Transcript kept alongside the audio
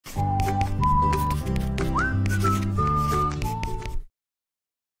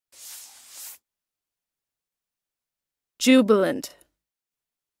Jubilant,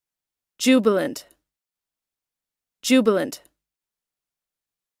 jubilant, jubilant.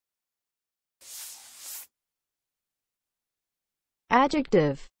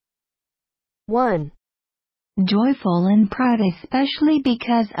 Adjective. 1. Joyful and proud, especially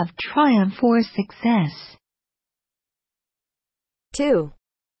because of triumph or success. 2.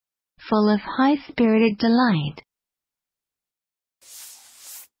 Full of high-spirited delight.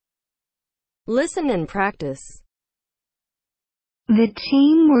 Listen and practice. The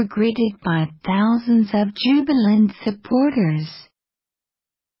team were greeted by thousands of Jubilant supporters.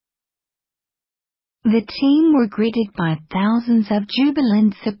 The team were greeted by thousands of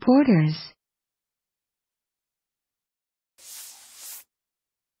Jubilant supporters.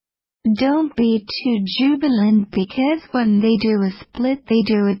 Don't be too jubilant, because when they do a split, they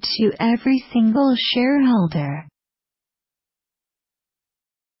do it to every single shareholder.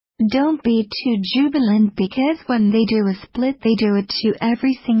 Don't be too jubilant, because when they do a split, they do it to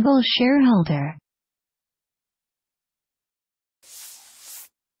every single shareholder.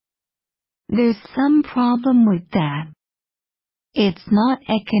 There's some problem with that. It's not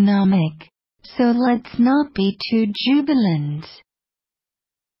economic, so let's not be too jubilant.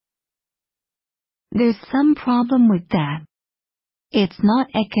 There's some problem with that. It's not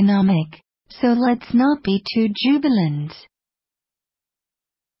economic, so let's not be too jubilant.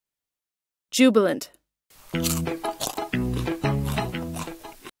 Jubilant.